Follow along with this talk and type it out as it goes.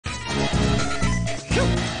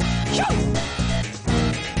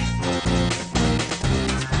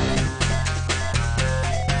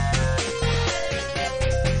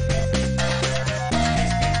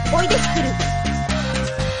おいでスクル。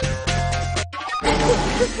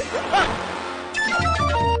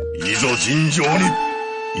いざ尋常に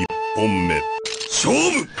一本目勝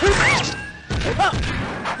負。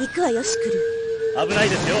行くわよスクル。危ない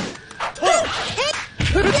ですよ。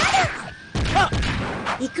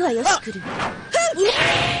行くわよスクル。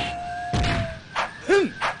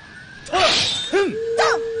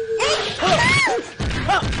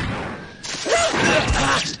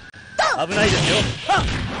危ないですよ。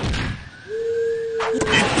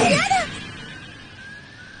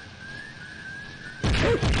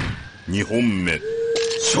二本目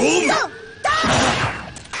勝負。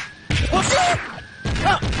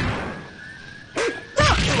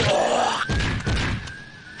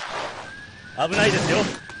危ないですよ。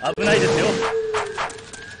危ないですよ。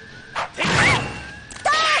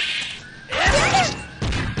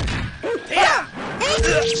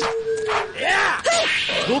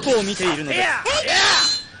どこを見ているのですか。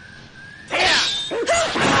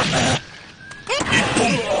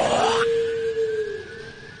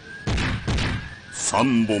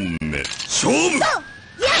三本目勝負。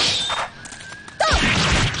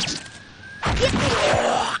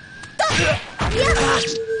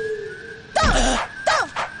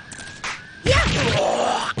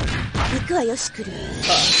行くわよスクル。さあ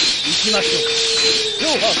行きましょう。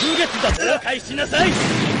今日は風月だ。後悔しなさい。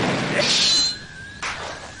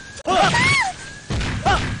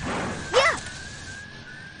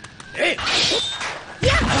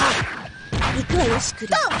行くわよスク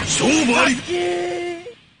ル。勝負あり。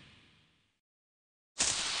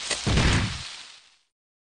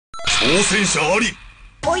挑戦者あり。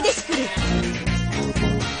おいでスクル。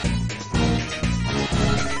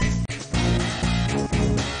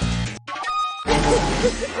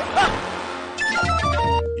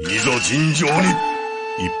いざ尋常に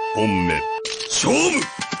一本目勝負。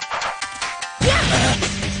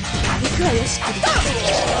行くわよスクル。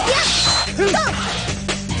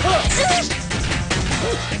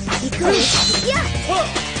行くわよスクル。危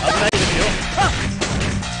ないですよ。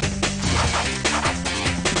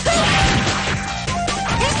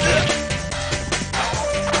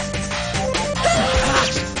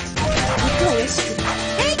行くわよスクル。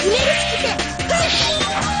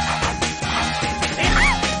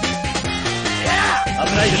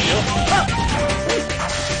危ないですよ。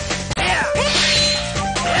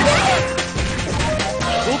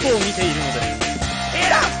どこを見ているのですか。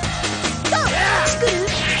スクル。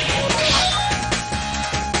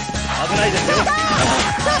危ないですよ。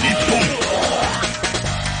一本。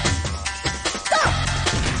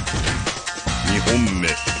二本目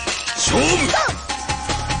勝負。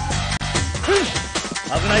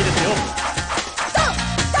危ないですよ。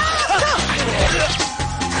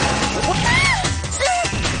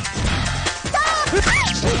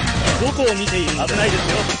どこを見ているの。危ないです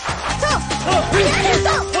よ。行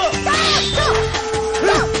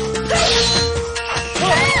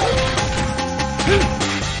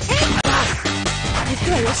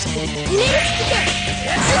くわよスクル。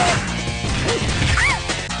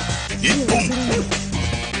一本。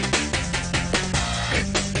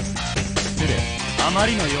失礼。あま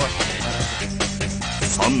りの弱さ。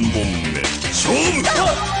三本目勝負。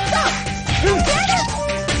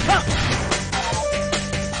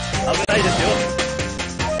危ないですよ。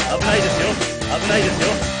危ないですよ。危ないですよ。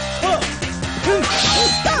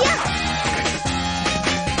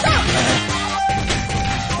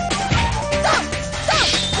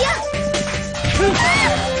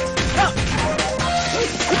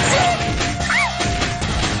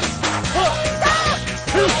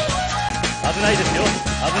危ないですよ。危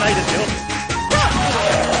ないですよ。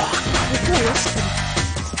行くわよスクル。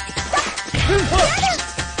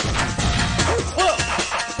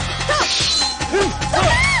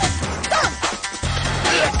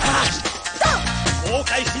後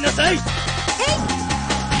悔しなさい。眠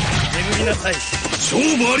りなさい。勝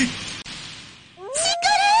負あり。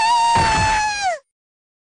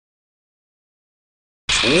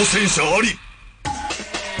挑戦者あり。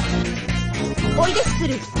おいでスク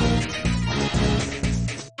ル。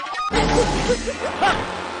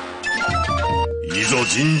いざ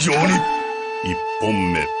尋常に一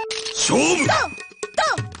本目勝負。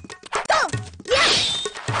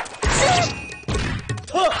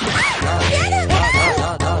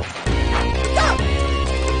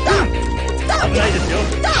危ないですよ。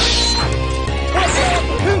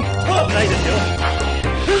危ないですよ。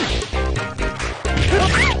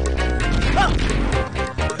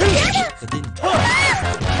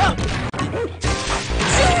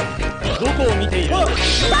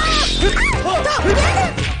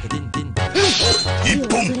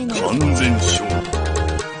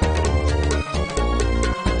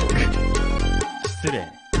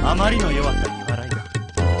まりの弱さに笑いだ。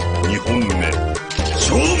2本目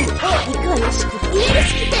勝負。行くわよしく入れる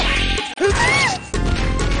しくて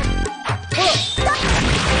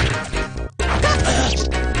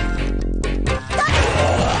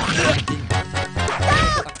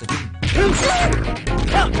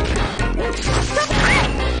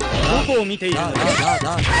どこを見ているのだ。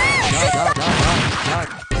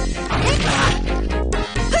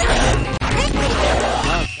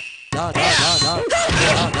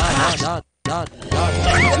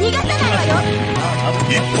逃がさないわよ。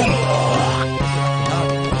1本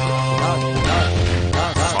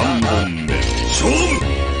3本目勝負。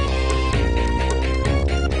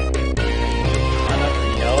あなた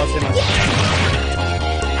に合わせます。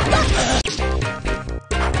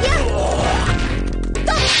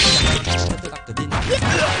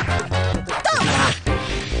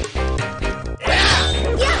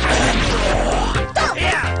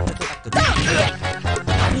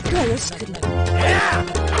行くわよしくる。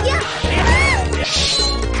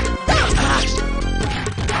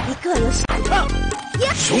行くわよしくる。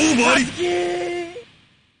勝負あり。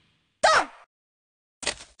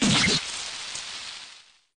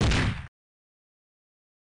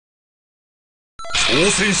挑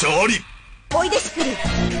戦者あり。おいでしくる。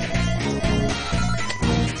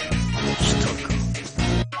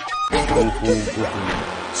ご報告に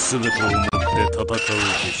全てをもって戦うべ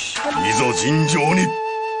し。いざ尋常に。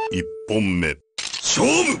1本目勝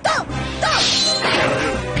負。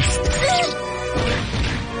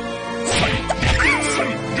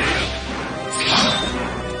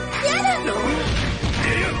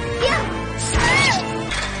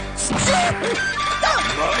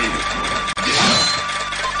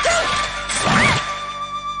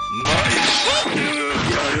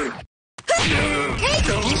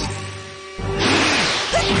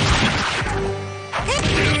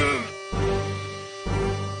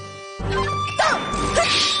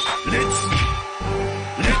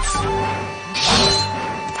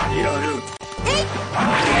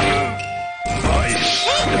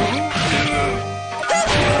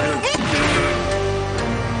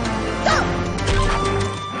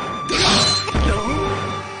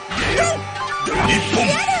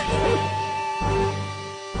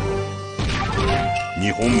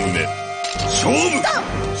2本目勝負。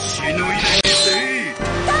死ぬいでみせ。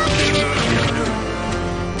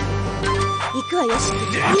行くわよしくる。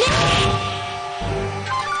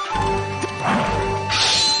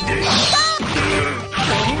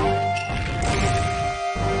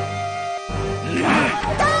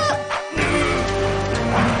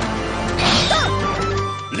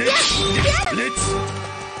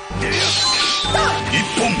1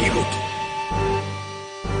本見事。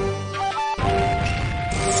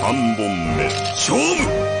3本目勝負。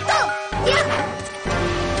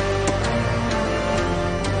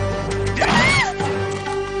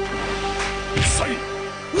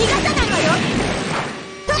逃がさないわよ。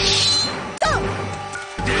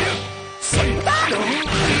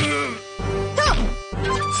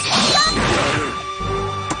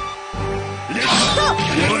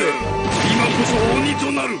今こそ鬼と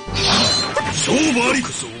なる。勝負ありこ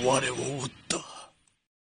そ我を撃った。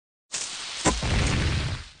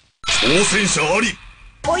挑戦者あり。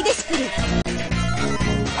おいでしくる。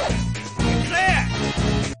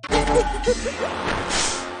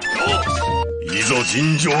いざ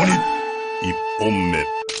尋常に。1本目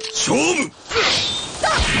勝負。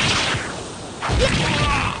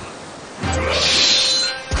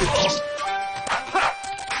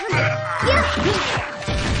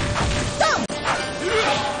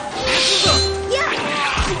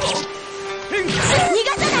逃が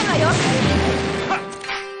さないわよ。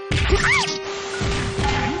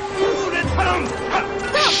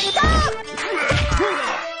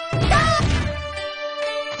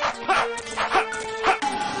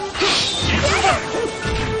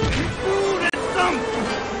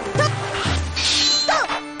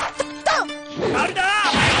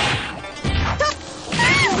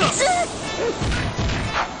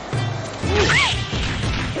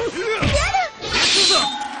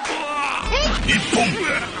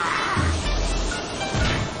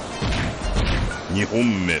2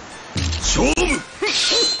本目勝負。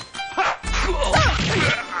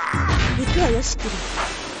行くわよしくる。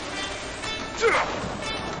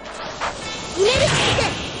入れるしくて。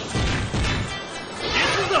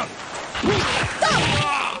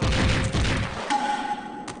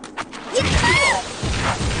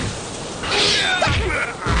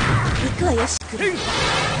行くわよしくる。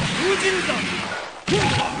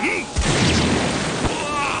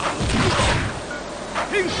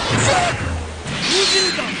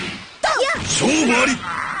勝負あり。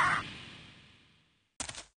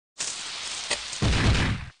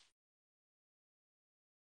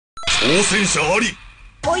挑戦者あり。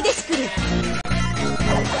おいでスクル。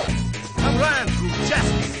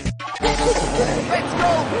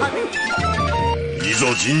い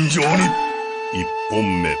ざ尋常に。一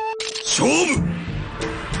本目勝負。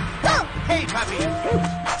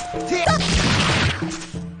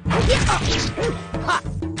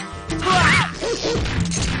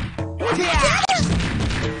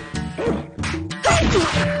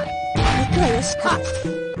行くわよしく。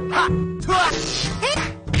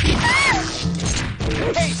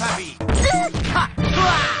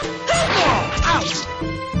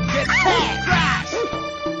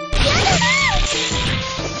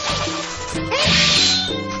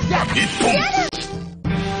一本。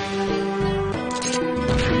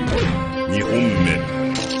二本目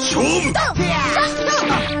勝負。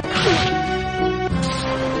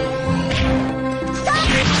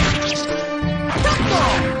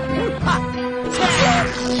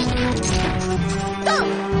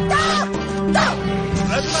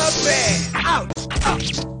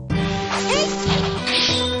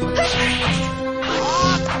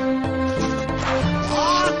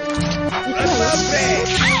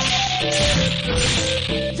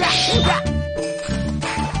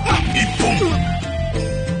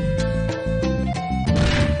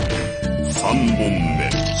三本目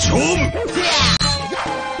勝負。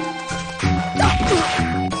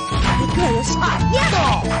行くわよしく。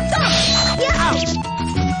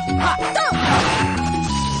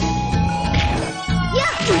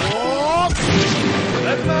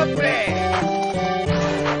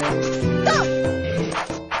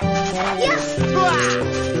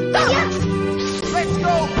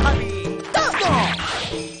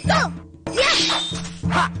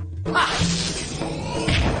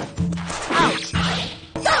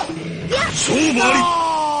勝負あり。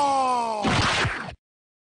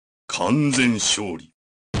完全勝利。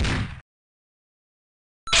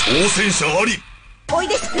挑戦者あり。おい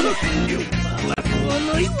でスクル。い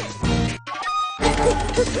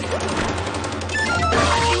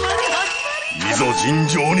ざ尋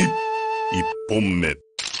常に。一本目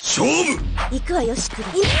勝負。行くわよしくる。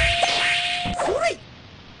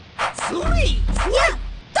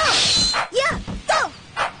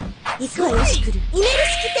行くわよしくる。イメルス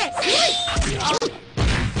キテ。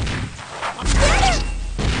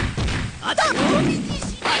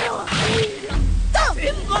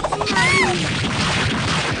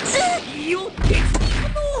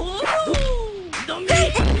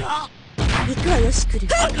行くわよしくる。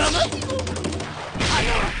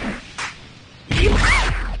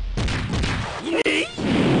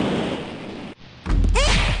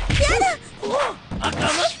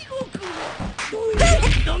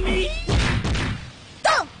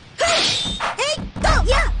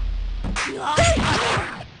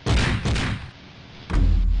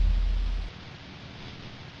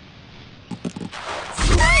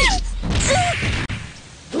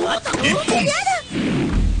一本。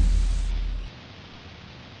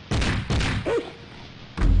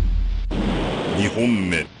二本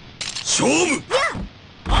目勝負。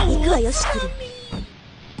行くわよしくる。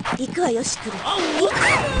行くわよしくる。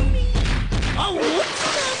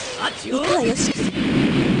行くわよしくる。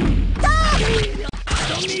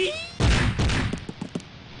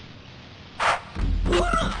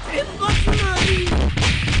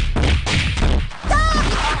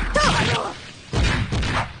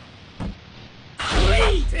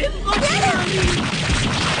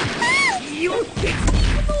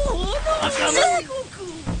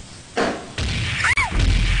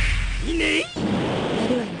や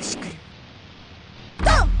るわよしくる。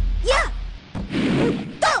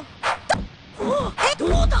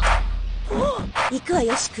行くわ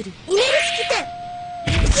よしくる。イメルスキテ。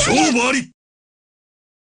勝負あり。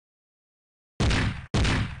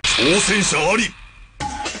挑戦者あり。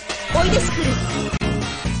おいでスクル。い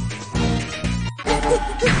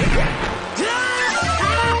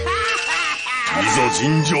ざ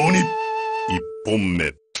尋常に。一本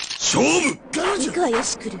目勝負。行くわよ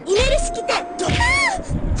しくる。イメルスキテ。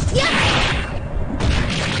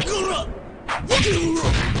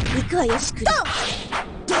行くわよしくる。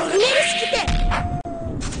イメルスキテ。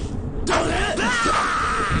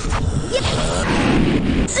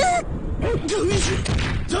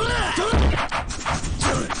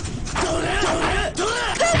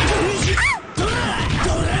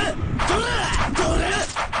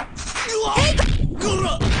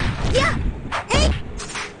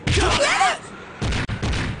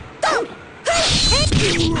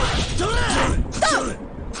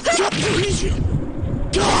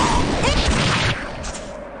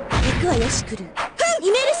行くわよしくる。イ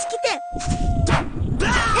メルスキテ。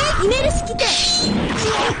イメルスキテ。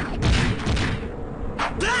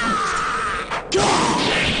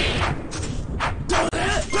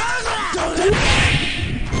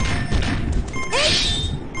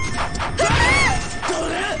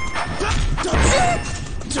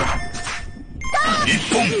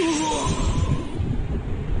本。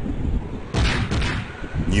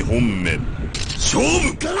2本目勝負。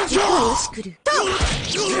よし来る。よ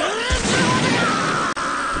し。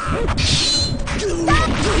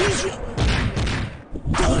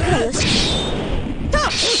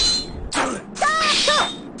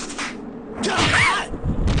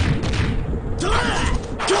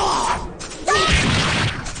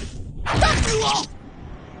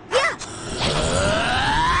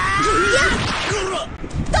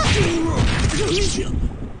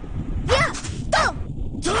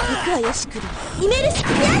よし来る。イメルスク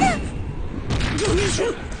やだ。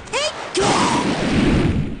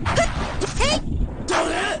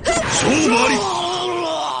勝負あり。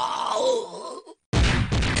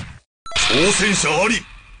挑戦者あり。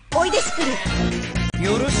おいでスクル。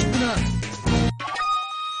よろしくな。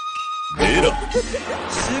レラ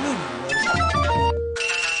すぐ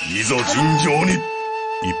にいざ尋常に。1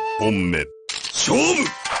本目勝負。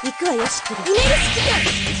行くわよし来る。イメルス来て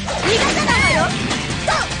逃がさないわよ。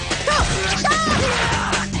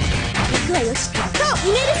行くわよし来る。イ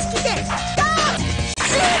メルス来てやだ。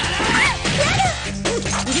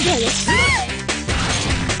行くわよし来る。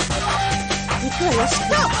行くわよし来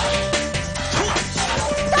る。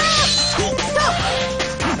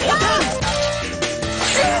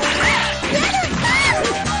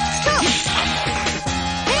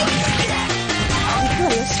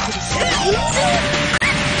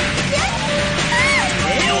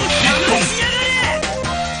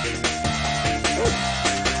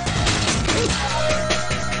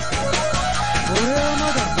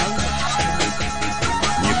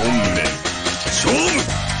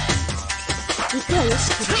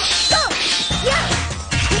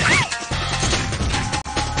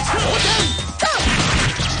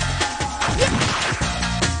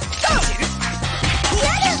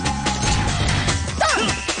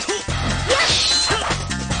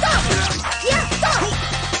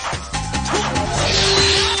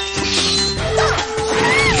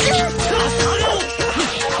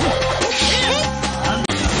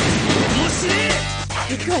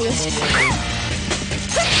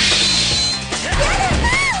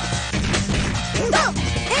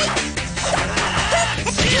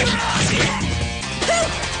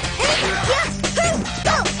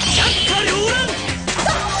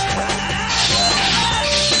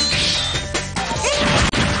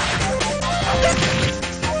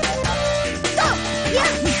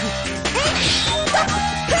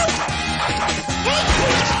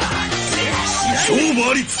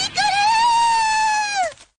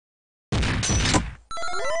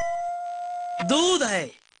どうだ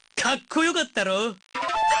い、かっこよかったろ。挑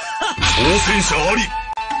戦者あり。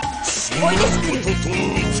そんなことと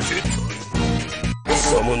つけた。貴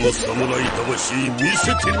様の侍魂見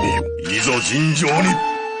せてみよ。いざ尋常に。1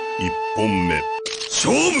本目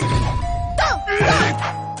勝負。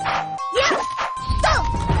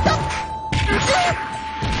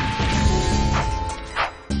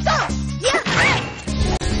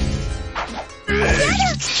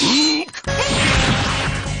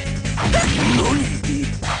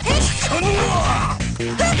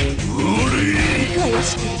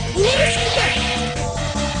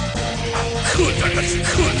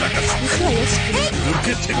受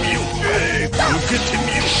けてみよう。受けてみ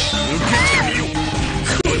よう。受けてみよう。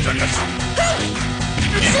くだかす。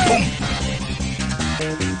1本。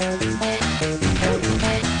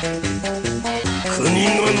国が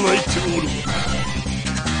泣いておる。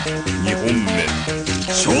2本目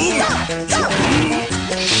勝負。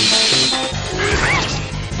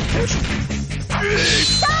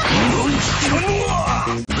何したのは。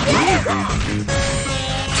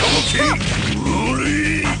チョキ無理。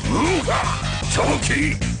チョキ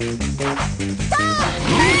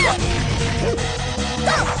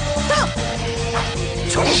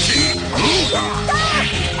チョキ受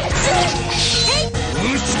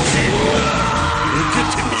け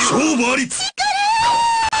てみよう。勝負あり。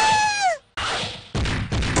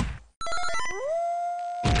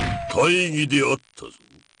大義であったぞ。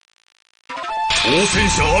挑戦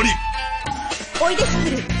者あり。おいでスク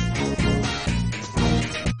ル。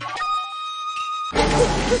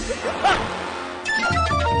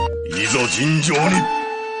いざ尋常に。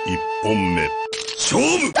1本目勝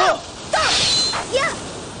負。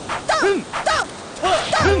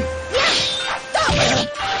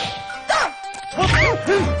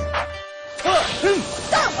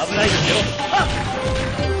危ないですよ。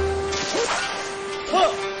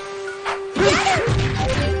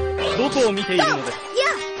どこを見ているのです。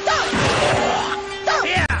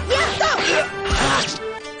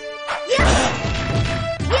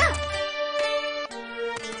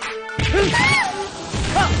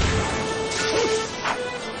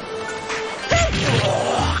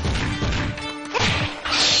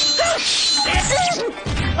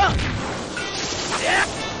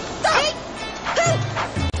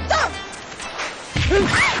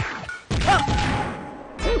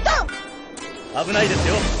危ないです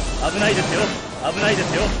よ。危ないですよ。危ないで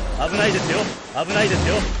すよ。危ないですよ。危ないです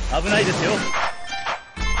よ。危ないですよ。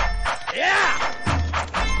いや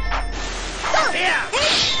いや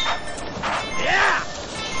いや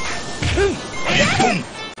一本。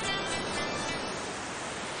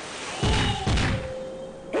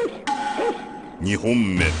2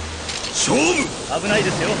本目勝負。危ないで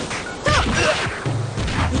すよ。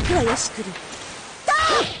行くわよしくる。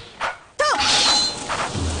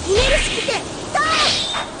ひねりすぎて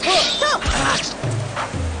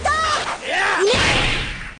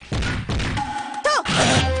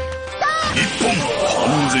一本完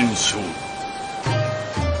全勝負。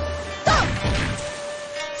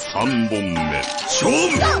3本目勝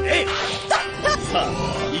負。さあ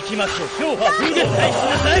行きましょう。今日は風月開始し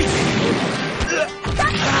なさい。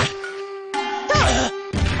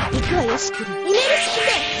行くわよしくる。ひねりすぎて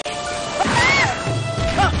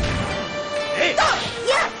さ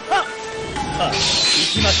あ行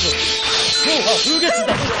きましょう。今日は風月だ。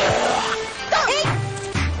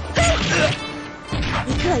行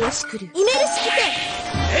くわよしくる。ひねりすぎて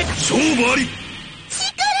勝負あり。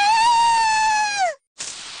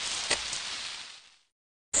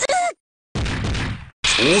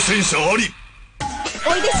挑戦者あり。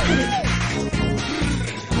おいでしくる。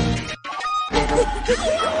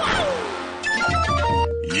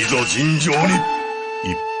いざ尋常に。1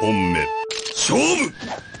本目勝負。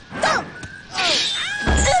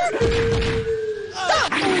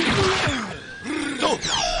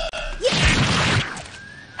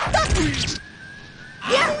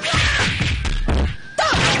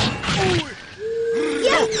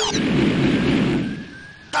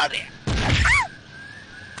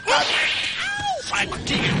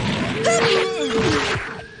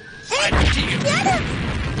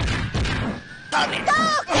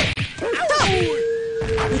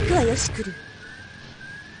行くわよしくる。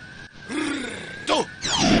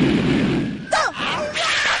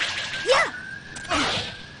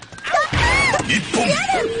1本。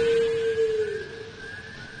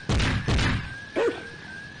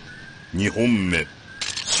2本目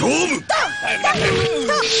勝負。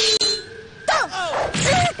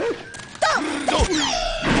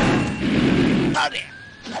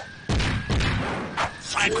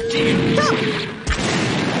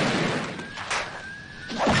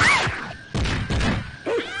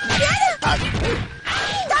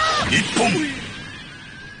1本。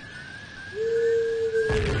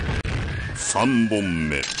3本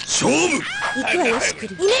目勝負。行くわよしく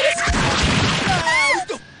る。ひねりすぎて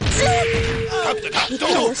行くわ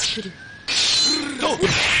よしくる。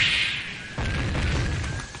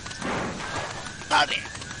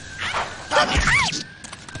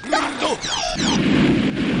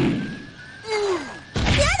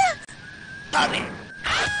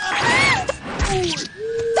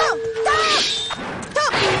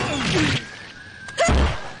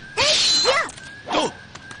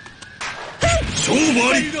勝負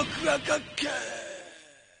あり。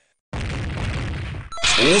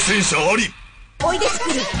挑戦者あり。おいでし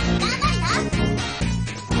くる。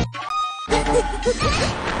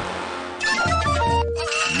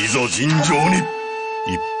いざ尋常に。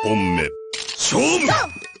1本目勝負。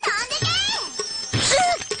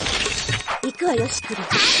行くわよしくる。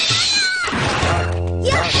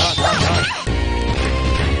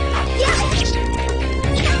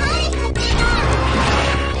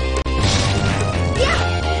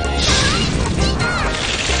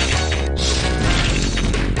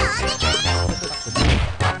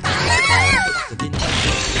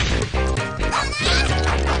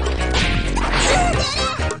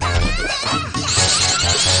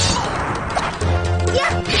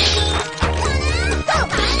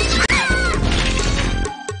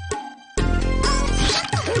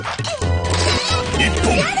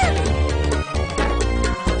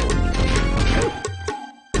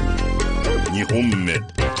2本目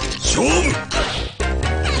勝負。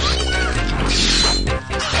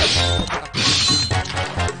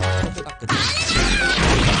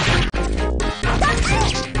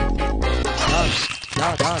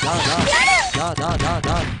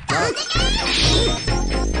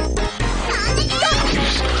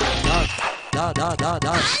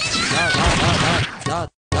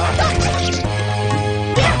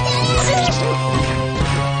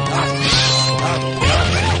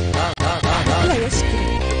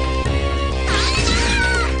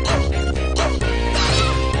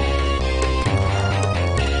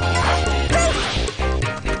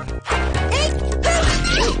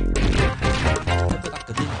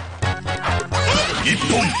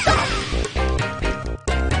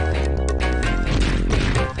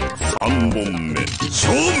3本目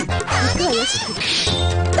勝負。行くわよしくる。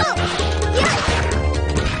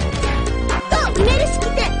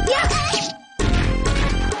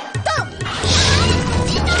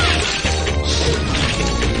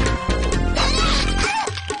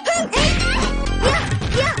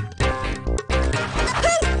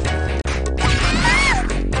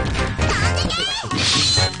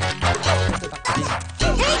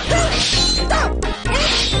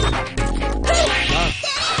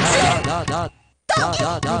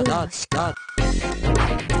勝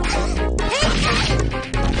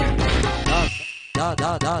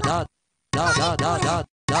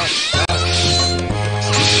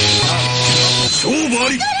負あ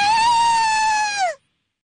り。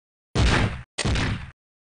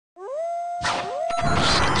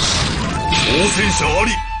挑戦者あ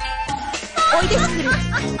り。おいでスクル。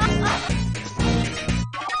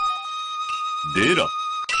デラ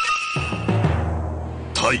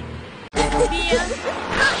タイ。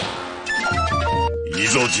い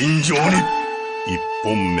ざ尋常に。一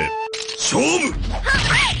本目勝負。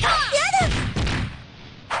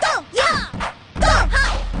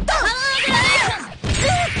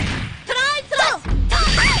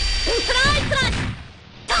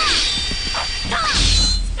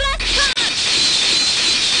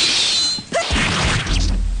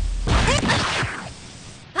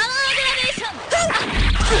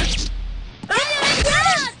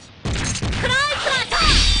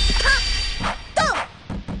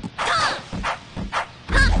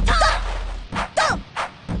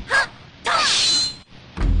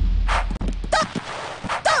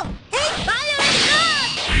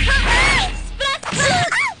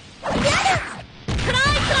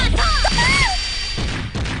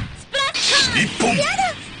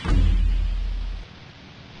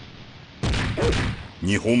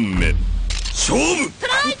2本目勝負。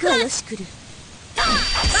行くわよしくる。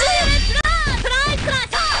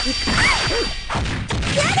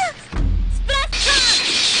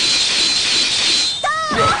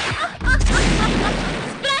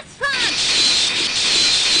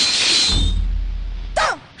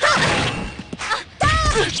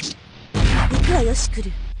行くわよしく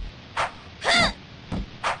る。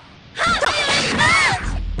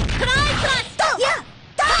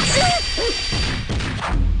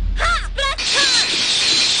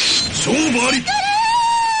勝負あり。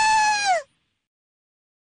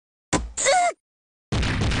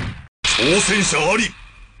挑戦者あり。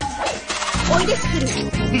おいでスクル。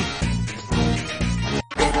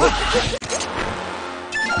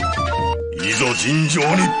いざ尋常に。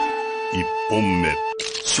一本目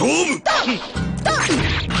勝負。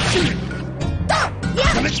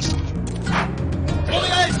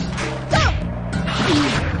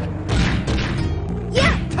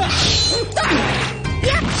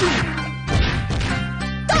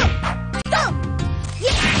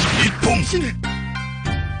一本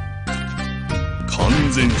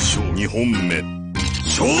完全勝。2本目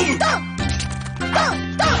勝負。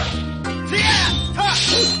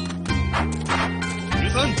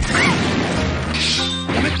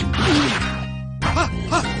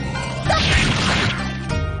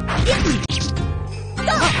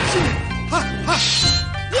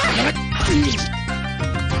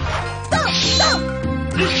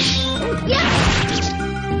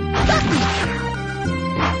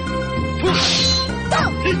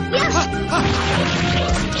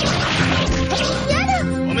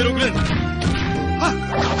止めろくれ。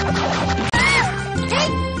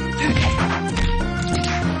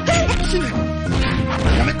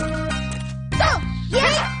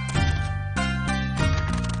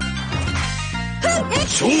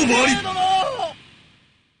勝負あり。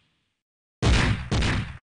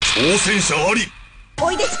挑戦者あり。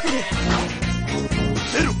おいでスクル。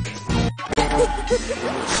出ろ。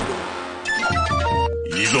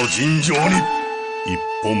いざ尋常に。一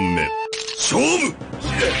本目勝負。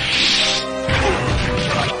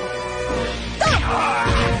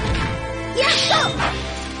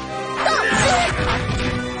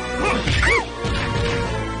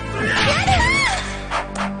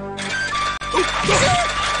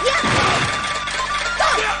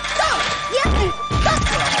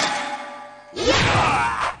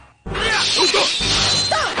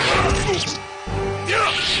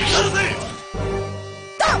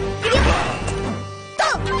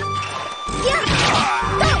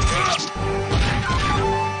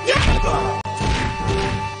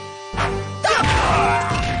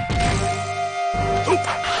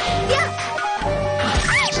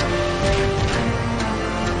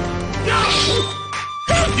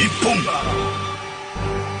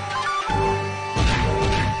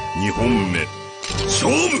2本目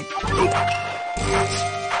勝負。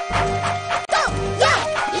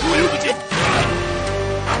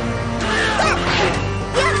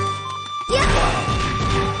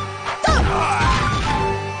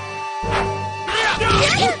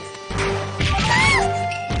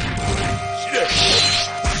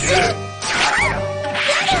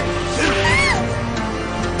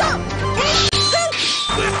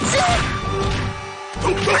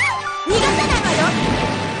逃がさないわよ。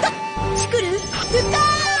チクル、フッカー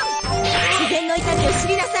ン。自然の痛みを知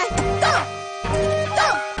りな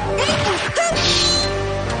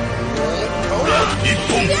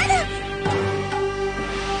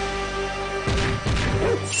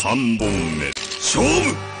3本目勝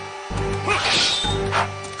負。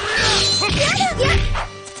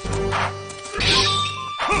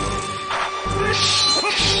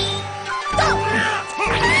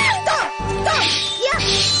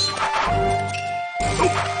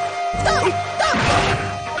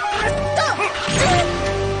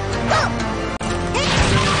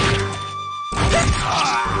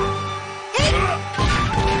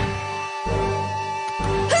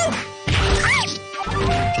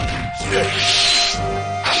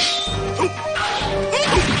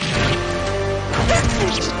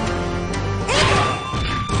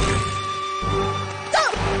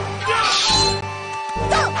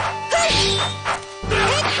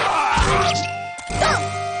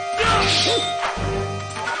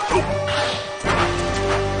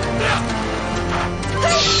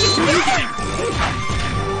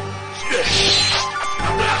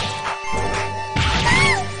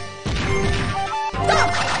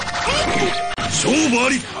勝負あ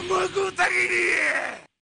り。卵たぎり。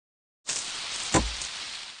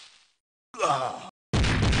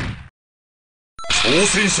挑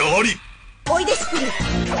戦者あり。おいでスプリン。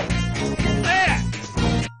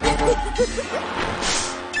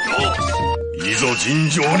いざ尋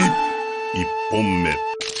常に。1本目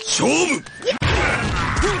勝負。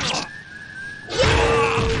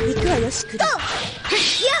行くわよしくる。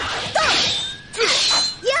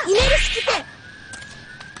イネルスキテ。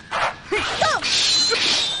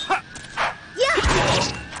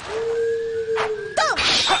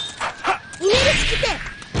イネルスキテ。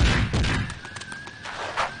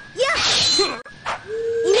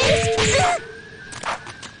イネルスキテ。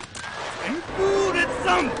旋風列山。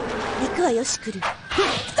行くわよしくる。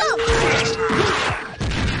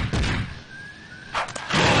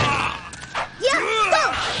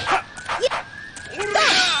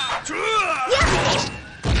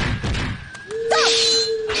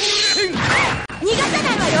逃がさな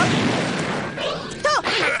いわよ。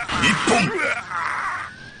1本。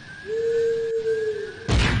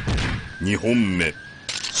2本目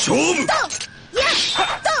勝負。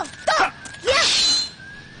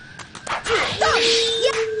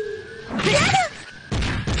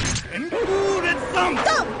旋風列山。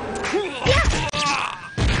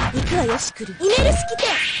行くわよしくる。イネルスキテ。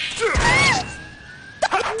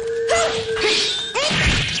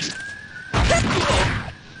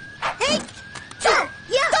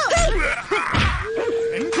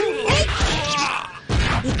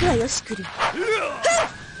行くわよしくる。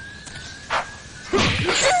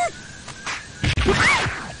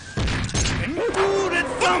旋風列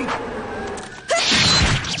山。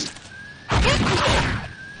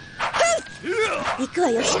行くわ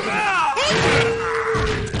よしくる。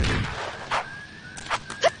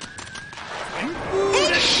旋風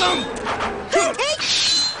列山。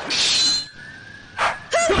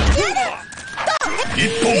1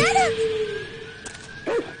本。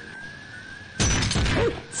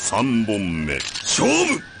3本目勝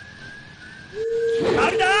負。あ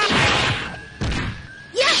れだ。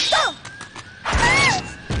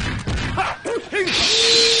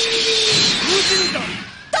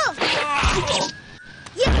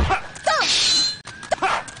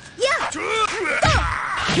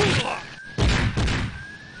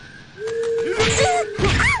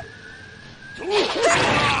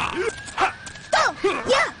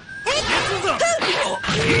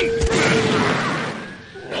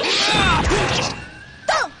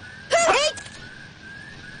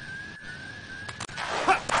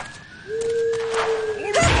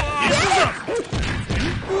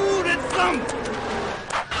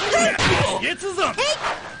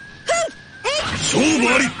勝負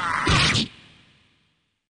あり。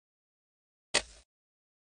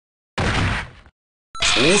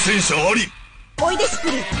挑戦者あり。おいでス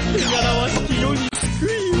プリン。手柄は清に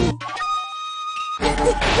救いを。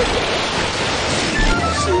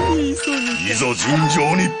いざ尋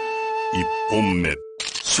常に。1本目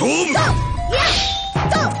勝負。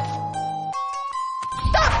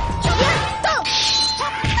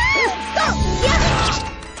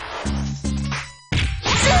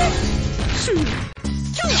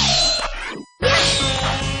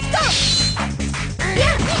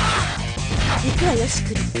行くわよしく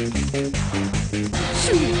る。行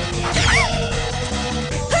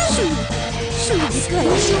くわよ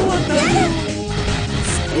しくる。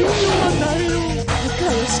行く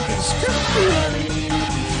わよしくる。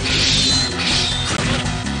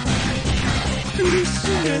苦し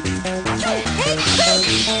め。行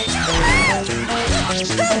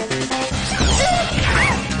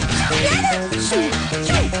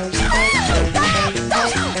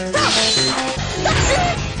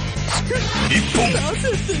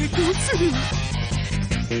本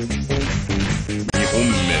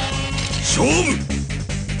目勝負。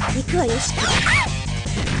行くわよしく。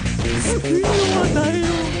スピードはだよ。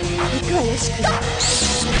行くわよしく。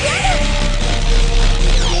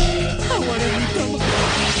哀れみたま。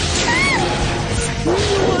スピー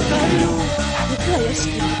ドはだよ。行くわよしく。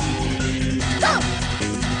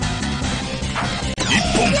一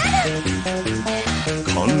本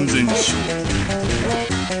完全勝負。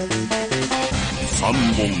3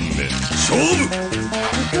本目勝負。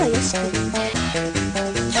行くわよしく。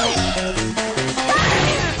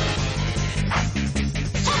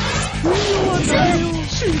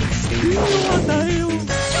スピードはだよ。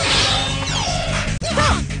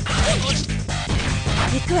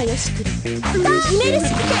行くわよしく。ひねるし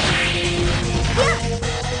くて。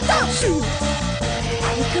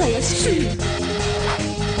行くわよしく。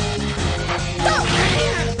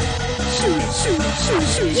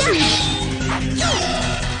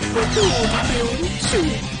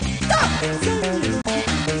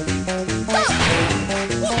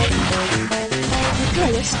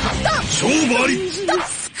勝負あり。救いあ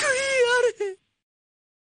れ。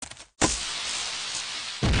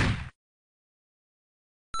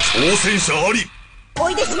挑戦者あり。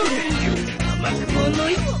おいでしく。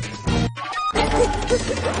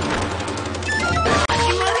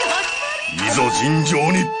いざ尋常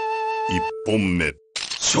に。1本目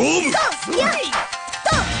勝負。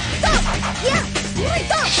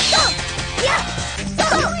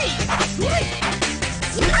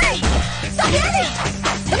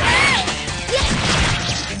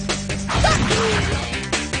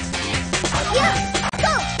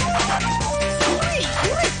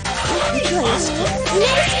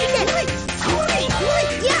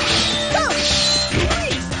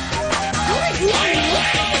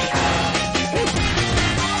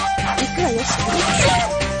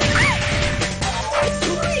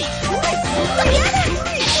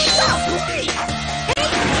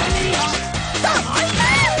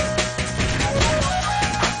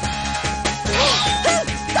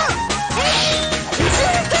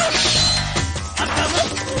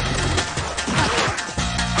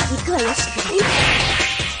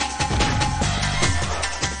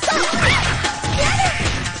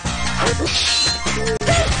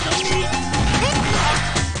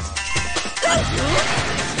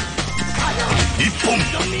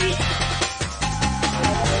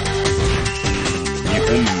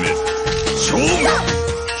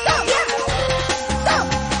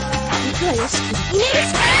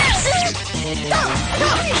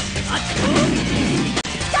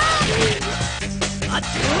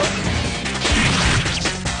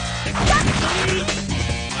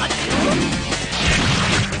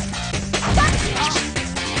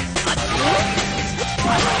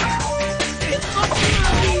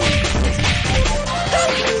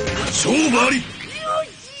勝負あり。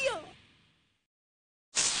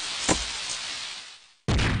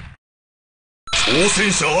挑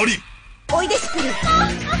戦者あり。おいでしくる。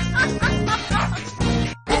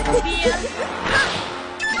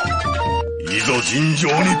いざ尋常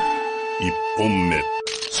に。1本目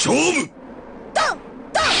勝負。ドン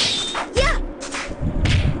ドンや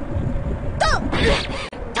ドンドン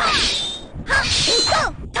はド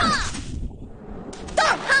ンドンドン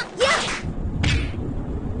はや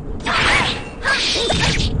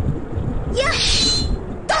や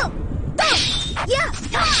ドンドンや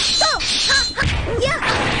ドンはや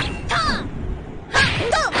ドンは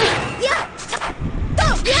ドンやドンやド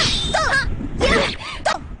ンやドンや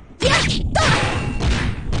ドン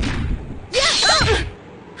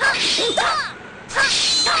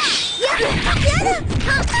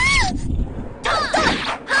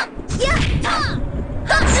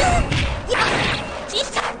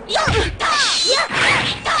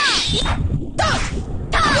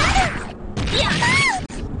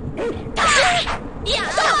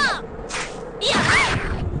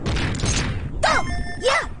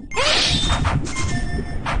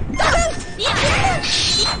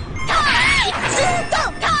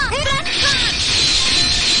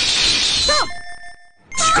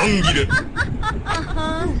時間切れ。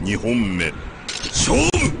2本目勝負。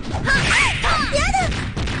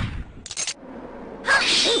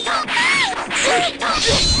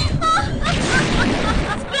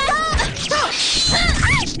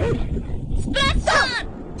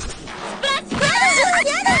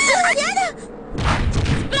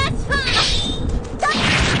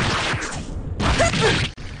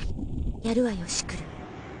やるわよしくる。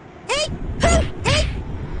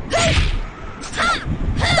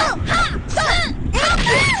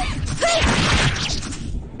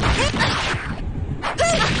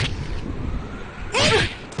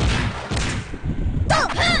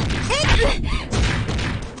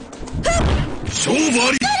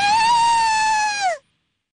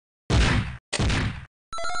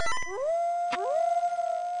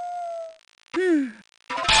挑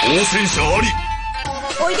戦者あり。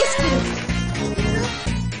おいでスク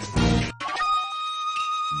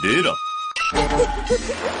ル。レラ。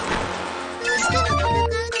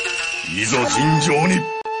いざ尋常に。一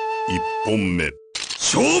本目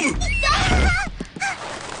勝負。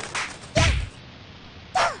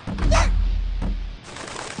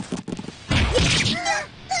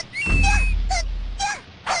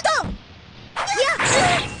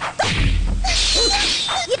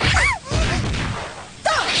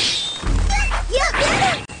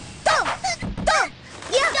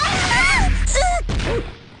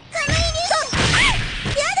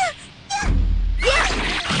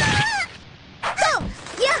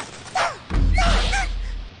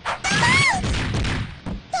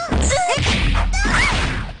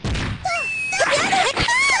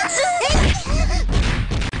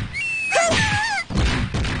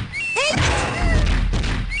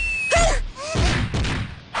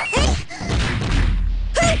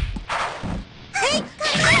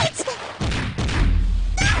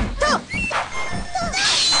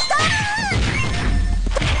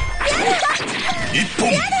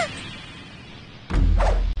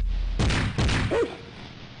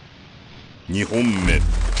2本目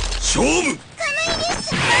勝負。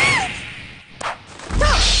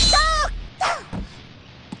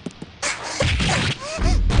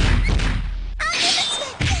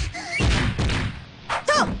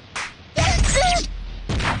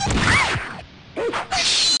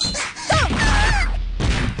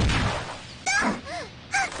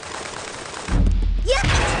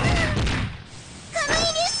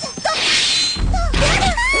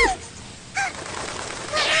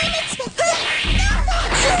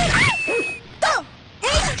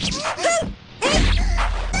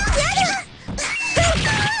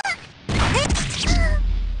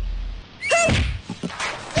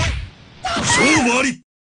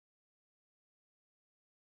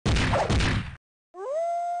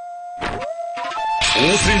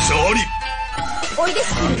挑戦者あり。おいで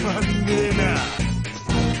スクル。たまんねえな。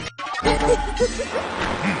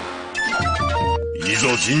い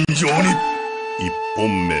ざ尋常に。一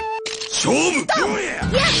本目勝負。どうや。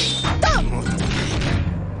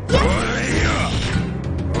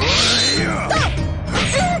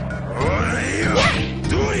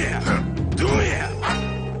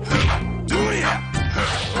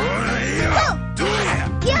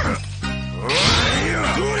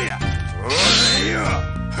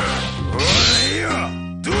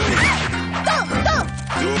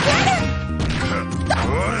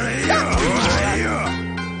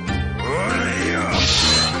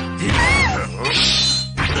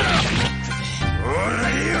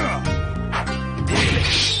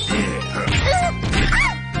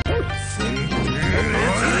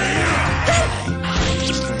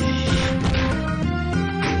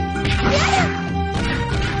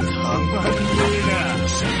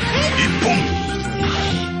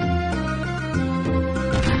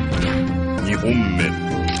2本目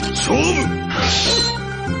勝負。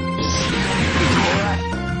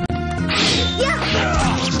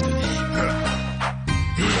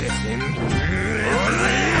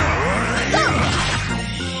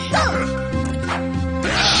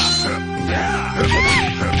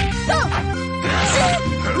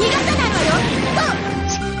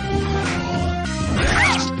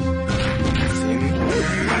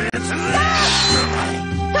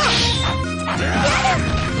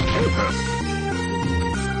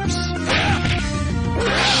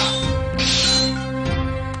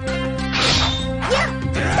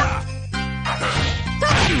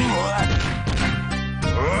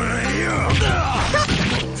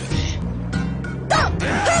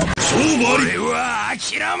俺は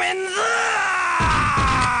諦めんぞ。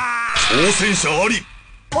挑戦者あり。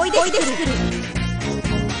おいでスクル。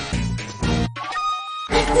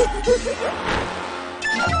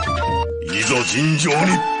いざ尋常に。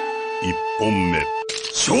一本目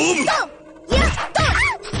勝負。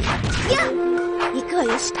行くわ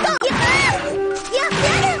よしっかり。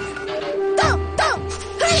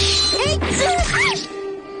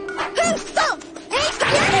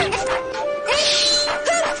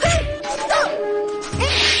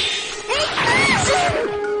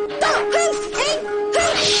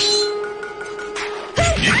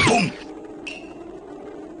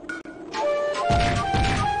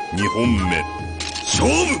2本目勝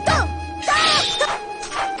負。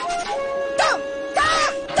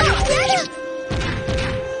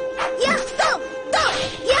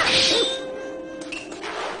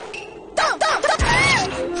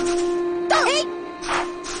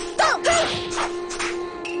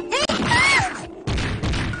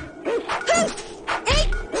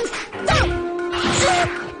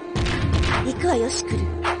行わよし来る。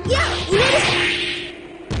や入れる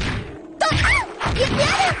とやる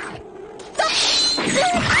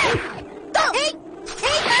とえ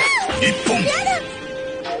い一本やる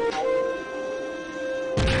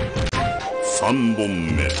3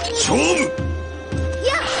本目勝負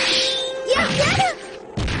やる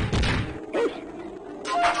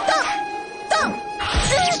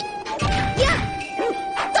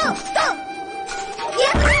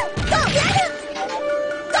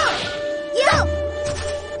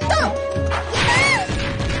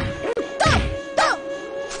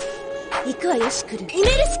行くわよし来る。イメル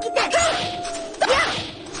式点。やっと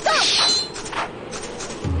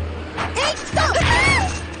えいっとや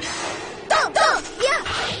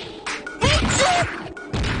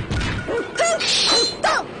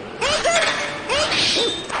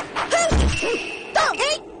え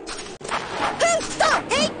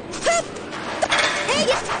いっ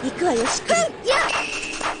行くわよし来る。や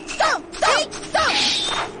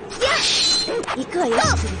行くわよし来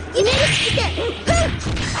る。イメル式点。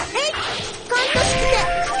カント式点。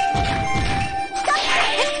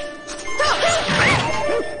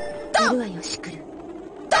いるわよし来る。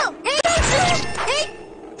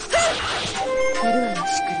いるわよ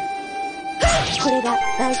し来る。これが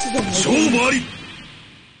大自然の勝負あり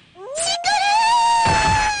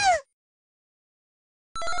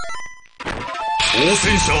挑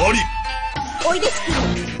戦者ありおいでし来る。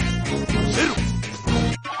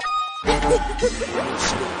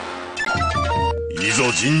い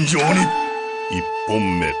ざ尋常に一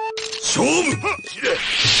本目勝負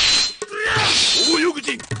大横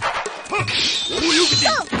口大横口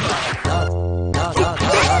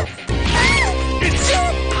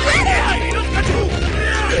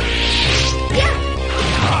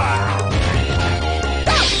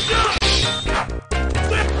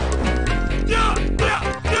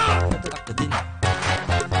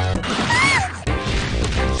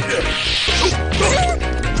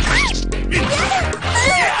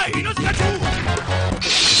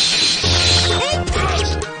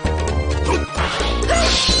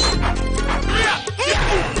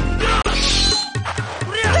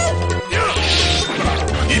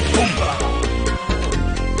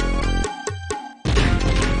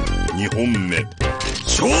2本目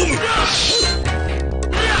勝負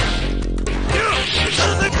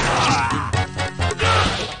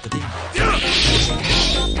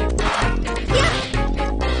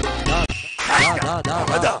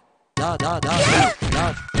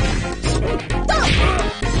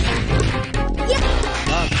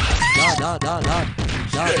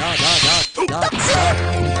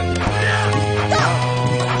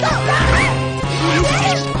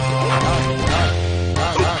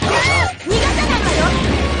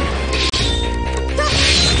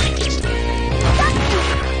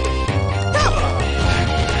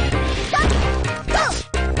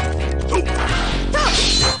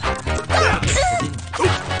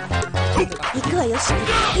行くわよし来る。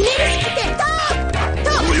イメル式点。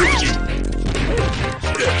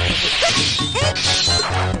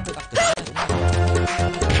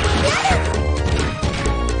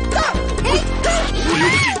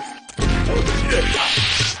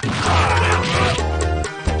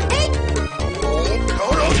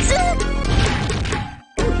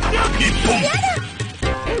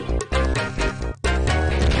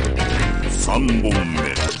3本目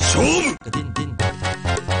勝負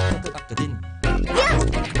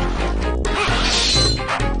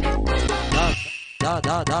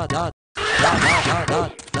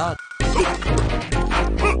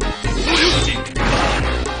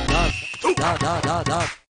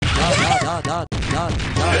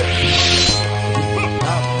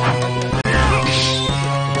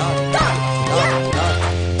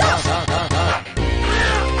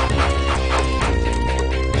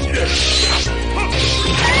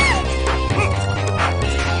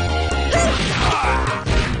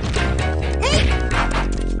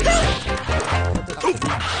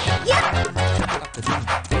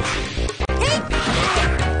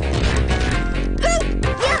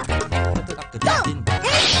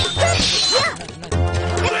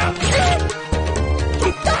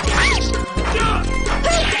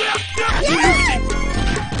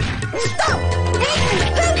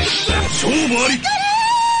勝負あり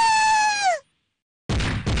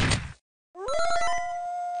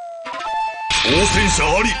挑戦者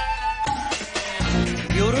あり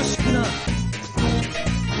よろしくな。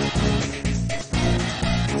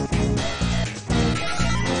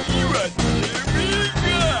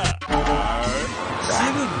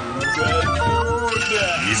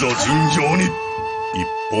いざ尋常に一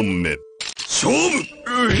本目勝負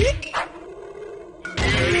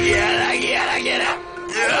やらやらやら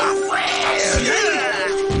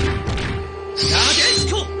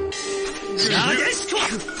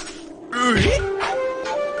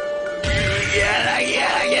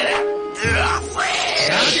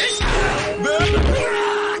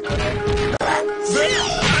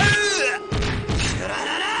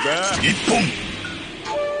一本。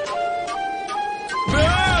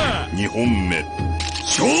二本目。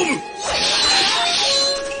勝負。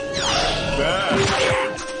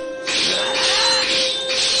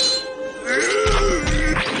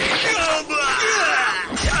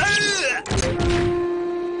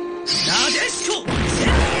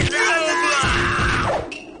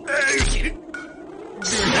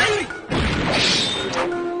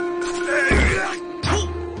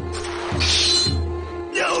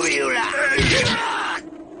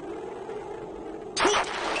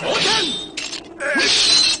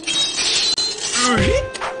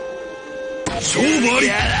勝負あり。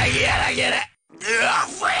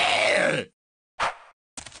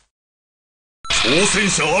挑戦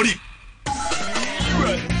者あり。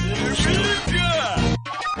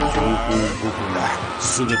強行国が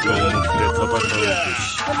全てをもって戦うべし。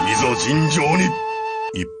いざ尋常に。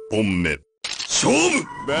一本目。勝負。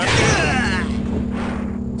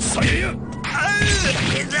さや。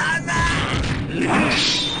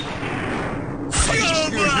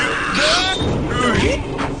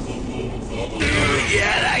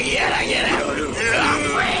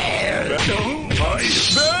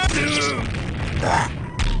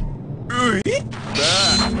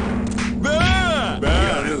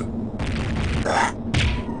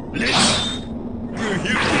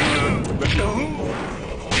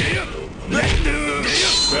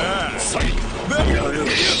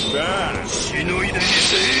しのいでみ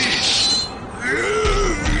せ。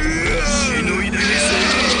しのいでみせ。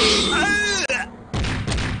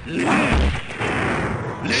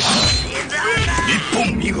一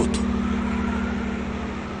本見事。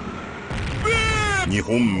二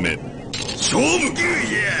本目。勝負。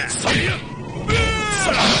さや。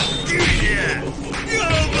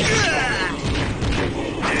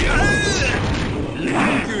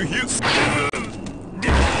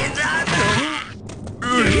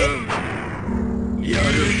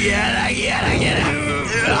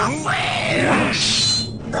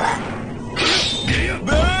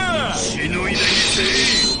しのいでみ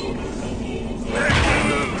せ。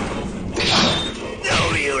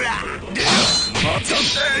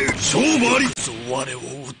勝負あり。我を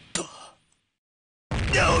撃った。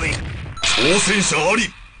挑戦者あり。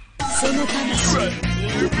その魂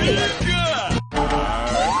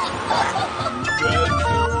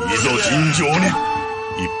いざ尋常に。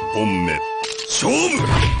一本目。勝負。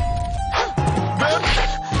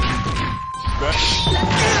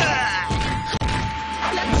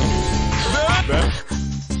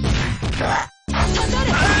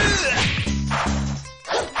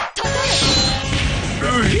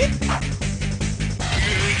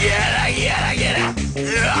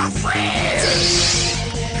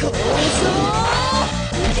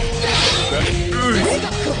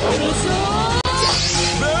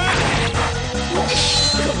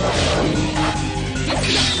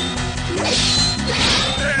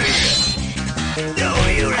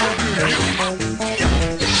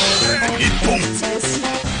一本。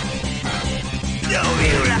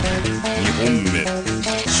二本目。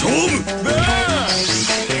勝負。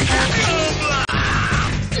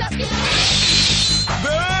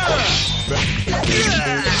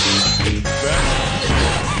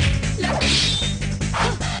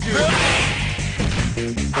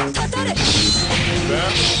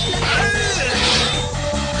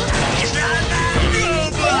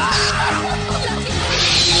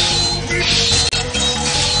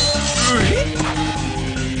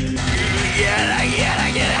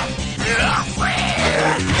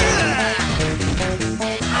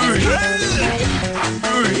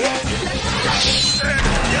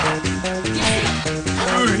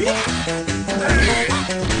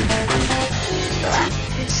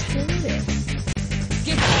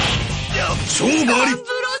勝負あり。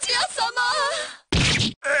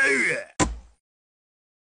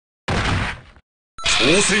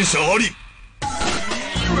挑戦者あり。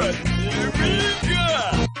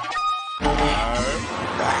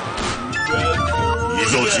い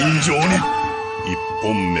ざ尋常に。一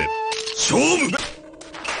本目。勝負。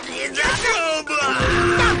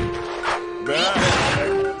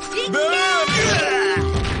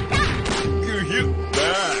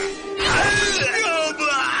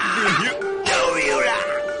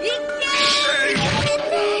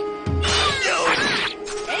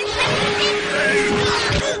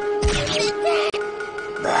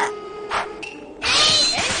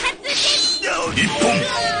一本。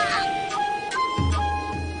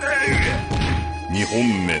二本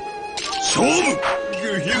目。勝負。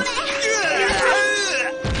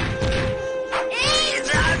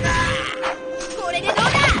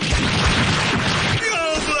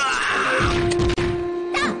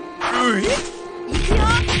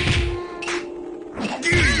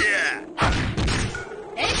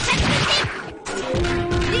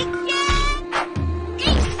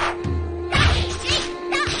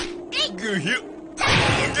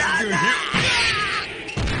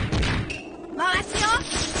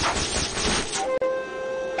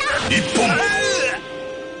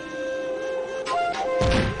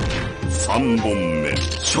3本目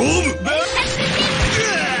勝負。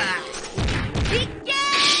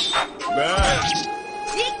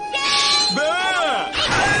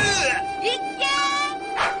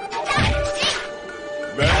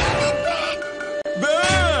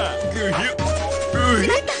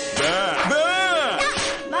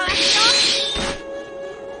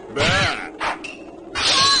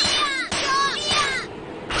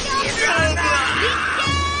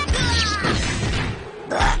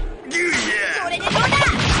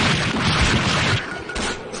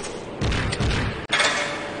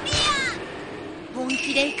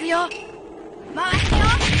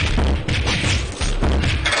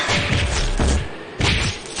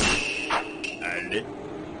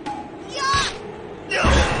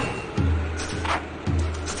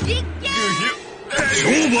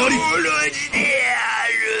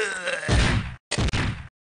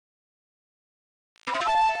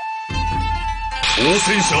挑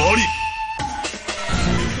戦者あり。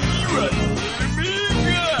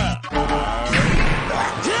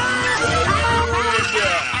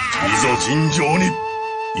いざ尋常に。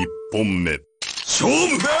1本目勝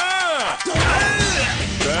負。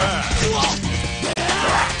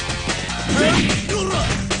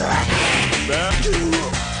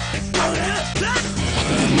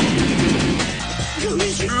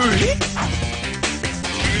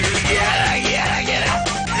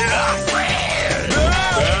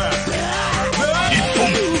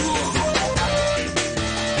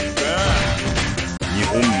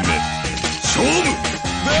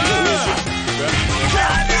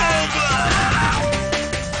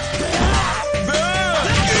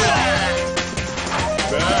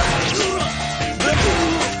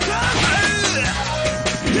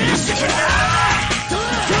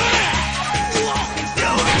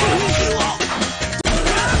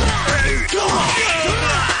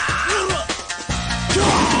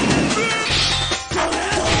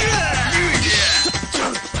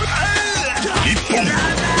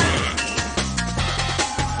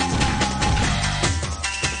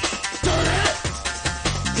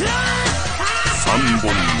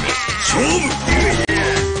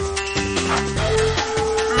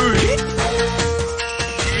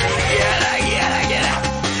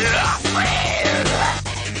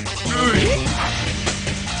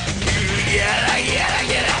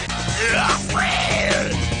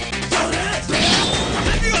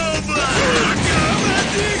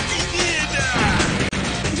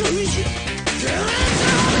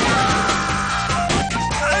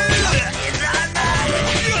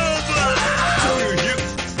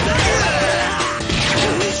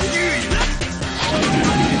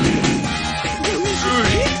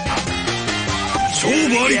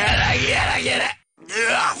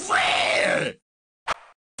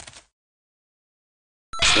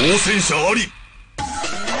挑戦者あり。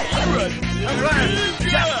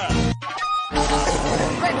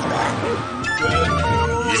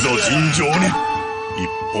いざ尋常に。1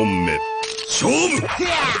本目勝負。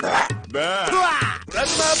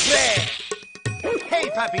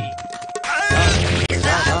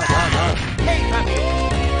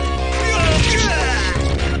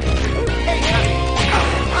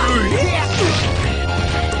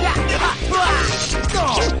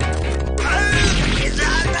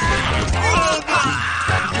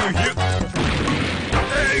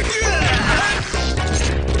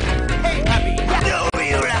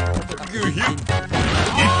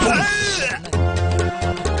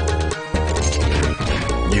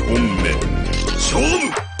2本目勝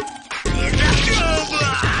負。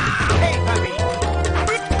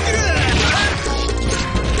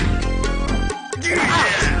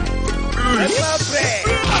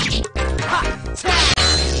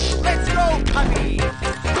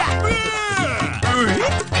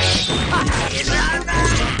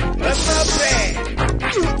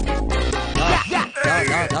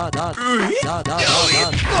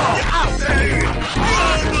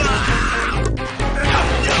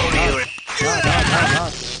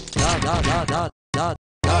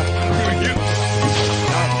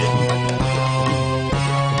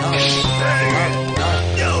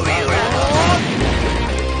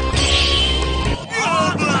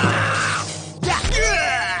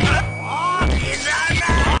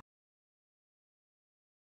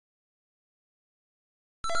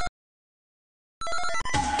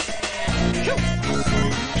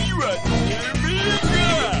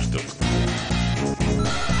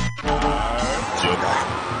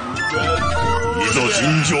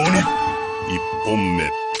尋常に一本目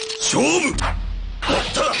勝負。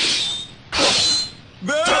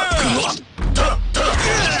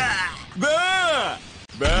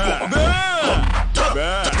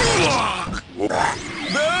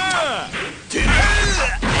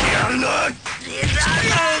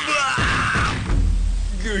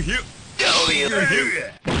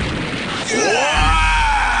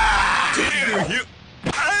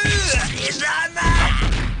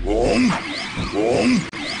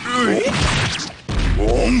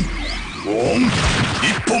一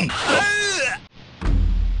本。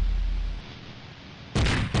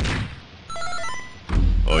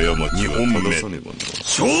過ちは正さねばな。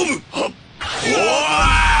勝負。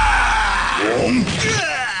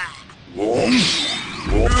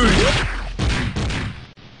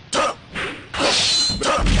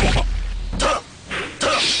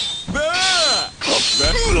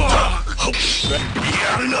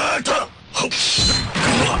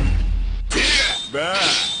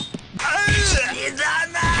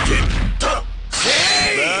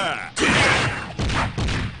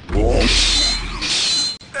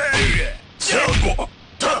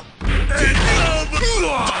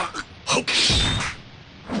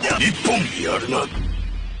一本やるな。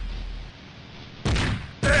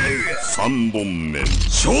三本目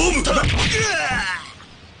勝負。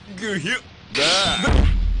グヒュ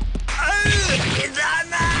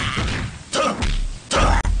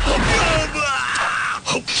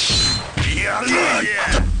やるな。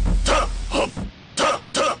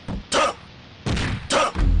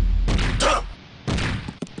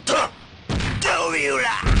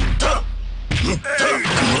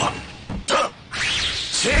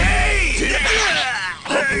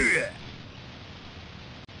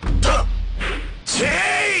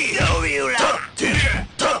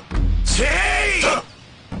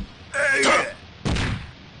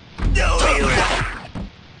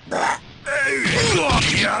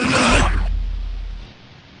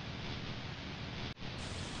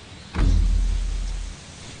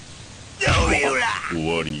終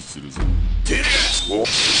わりにするぞ。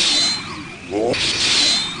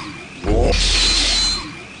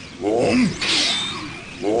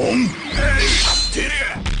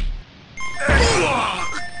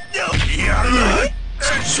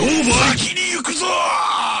勝負は切り行くぞ。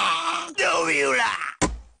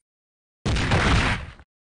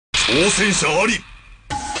挑戦者あり。い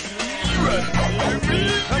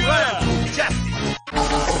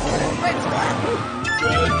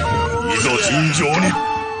ざ尋常に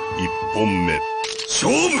一本目勝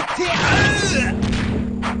負。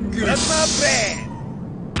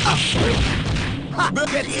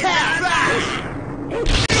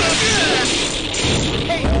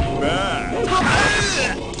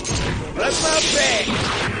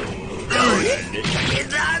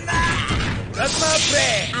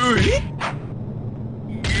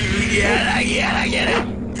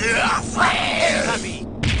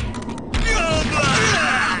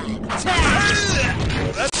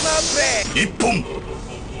一本。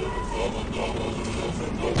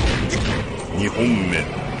二本目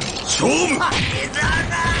勝負。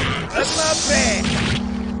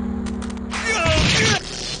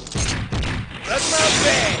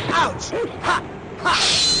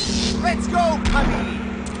Let's go, Cubby!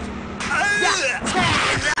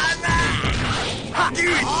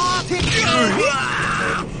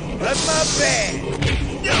 That's not bad!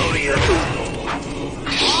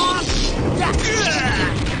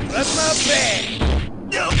 That's not bad!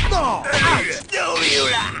 No! Ouch!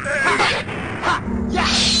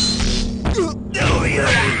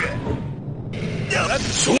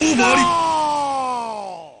 勝負あり。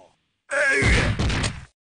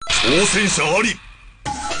挑戦者あり。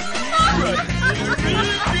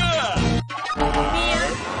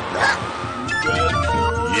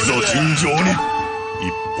いざ尋常に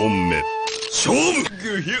一本目勝負。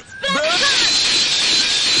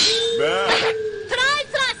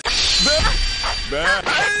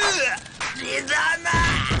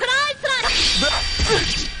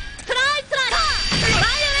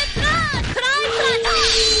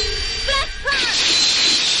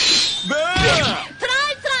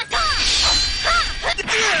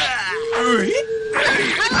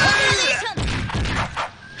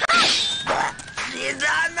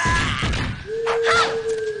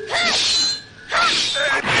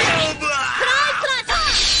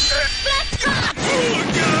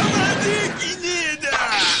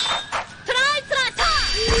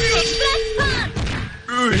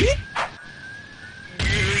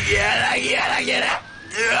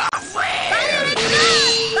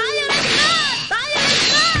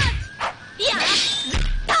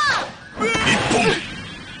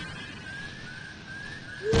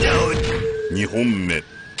本目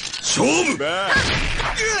勝負。トライ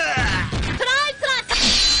スラッ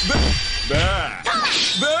シュ。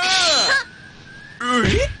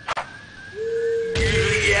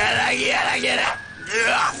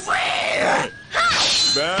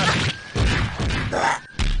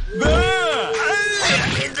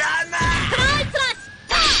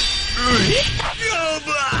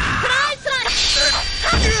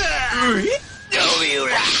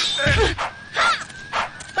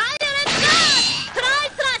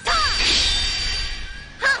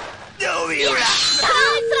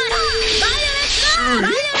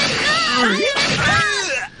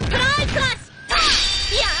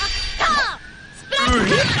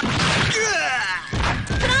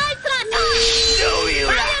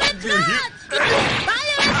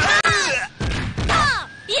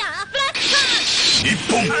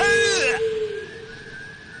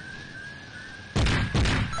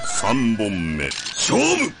3本目勝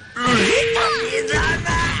負。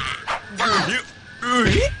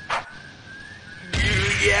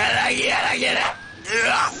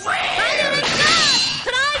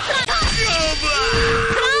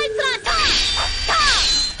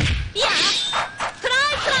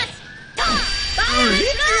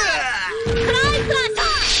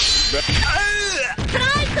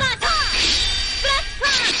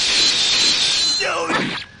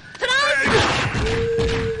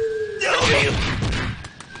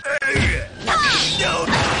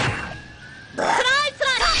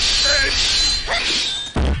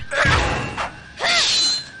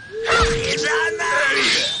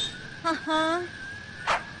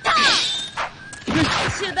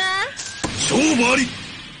勝負あり。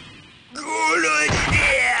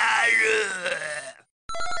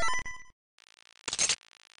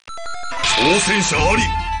挑戦者あり。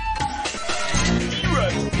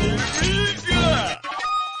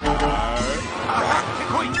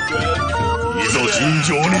いざ尋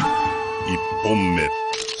常に。1本目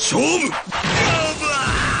勝負。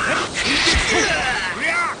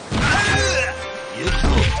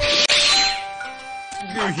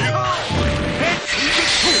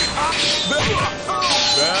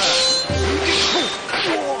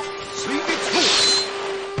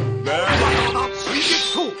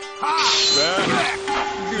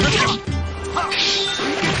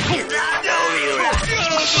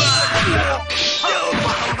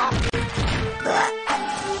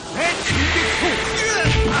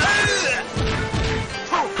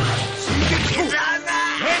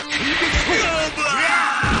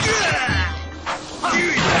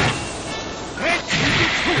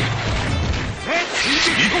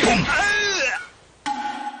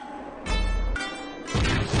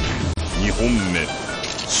2本目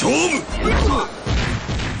勝負。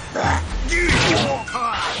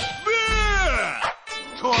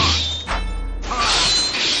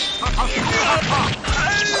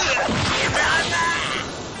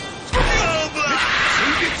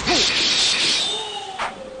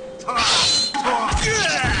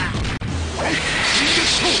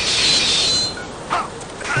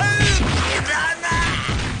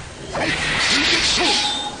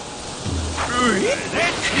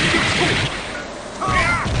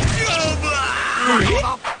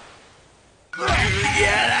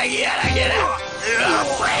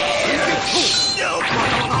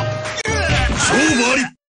勝負あり。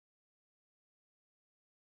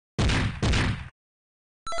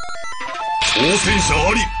挑戦者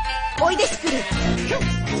あり。おいでスクル。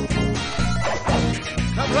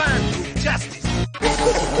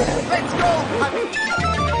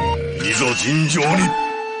いざ尋常に。1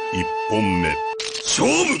本目勝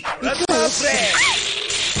負。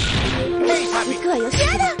行くわよ。や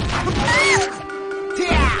だ。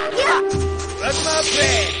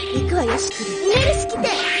行くわよスクル。イエルス来て。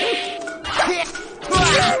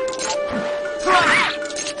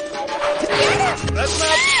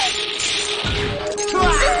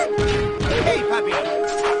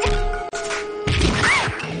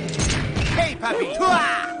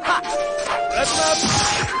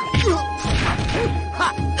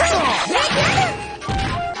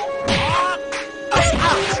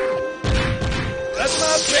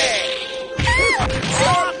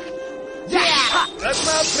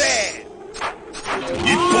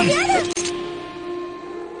1本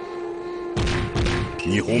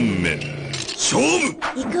2本目勝負。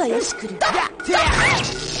行くわよスクル。ス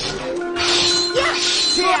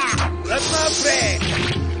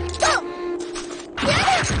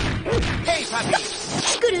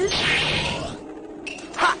クル。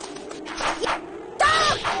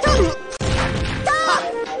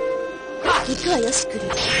行くわよスクル。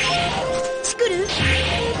スクル。ス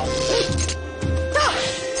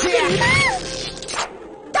クル。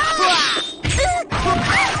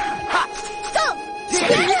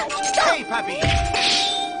puppy!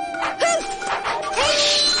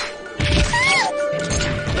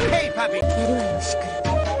 Hey, puppy! やるわよしくる。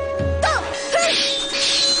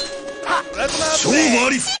勝負あ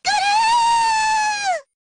り。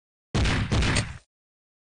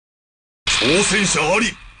挑戦者あり。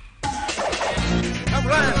Come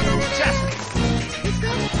round, Justice!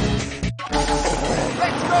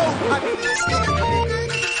 Let's go, puppy!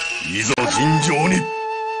 いざ尋常に。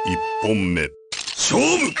一本目。勝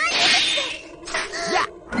負。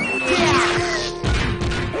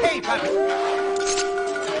Hey, puppy!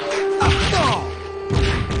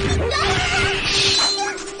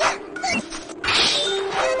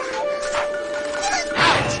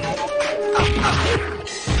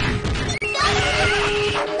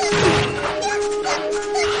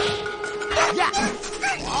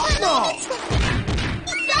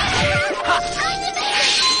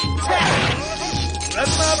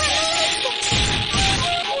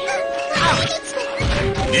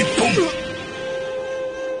一本。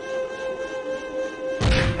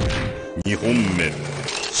二本目。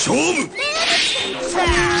勝負。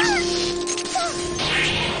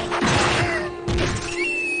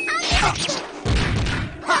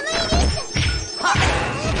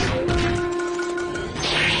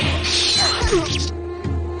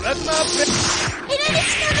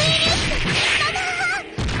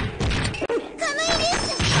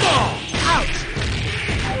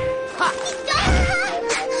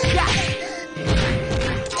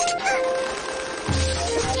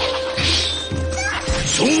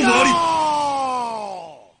勝負あり。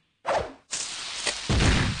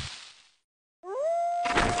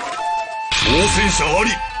挑戦者あり。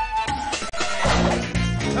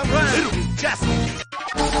 Come round, Justice!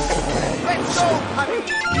 Let's go, puppy!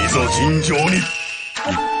 いざ尋常に。一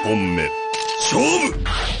本目。勝負。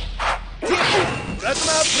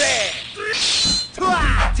 Plasma play!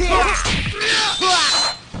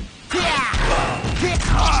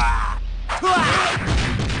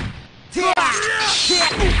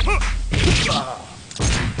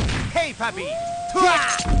 Hey, puppy!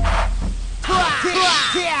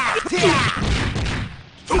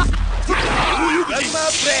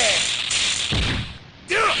 Plasma play!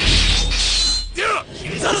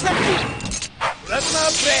 Plasma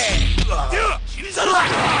play!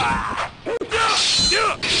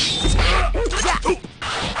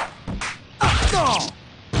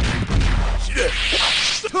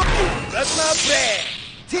 Plasma play!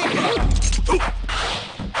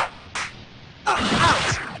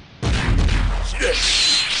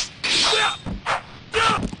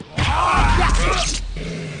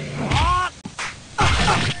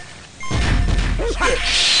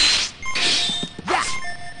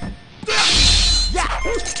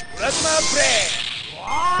 Plasma play!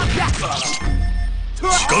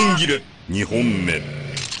 時間切れ。二本目。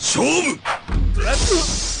勝負。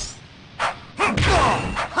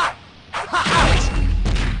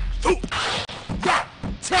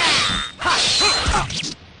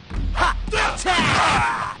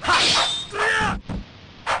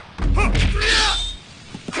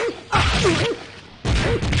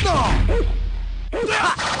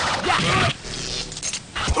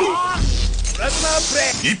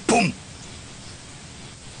 一本。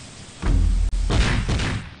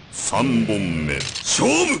三本目。勝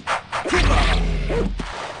負。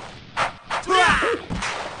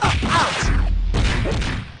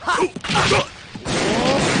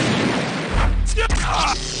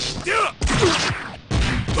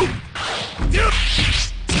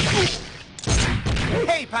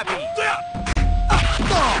 Hey, puppy!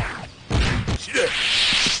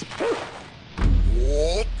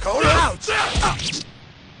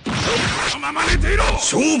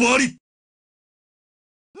 勝負あり。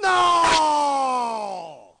 No!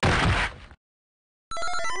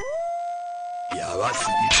 やばす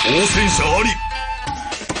ぎ。挑戦者あり。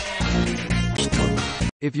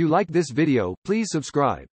 If you like this video, please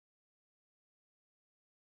subscribe.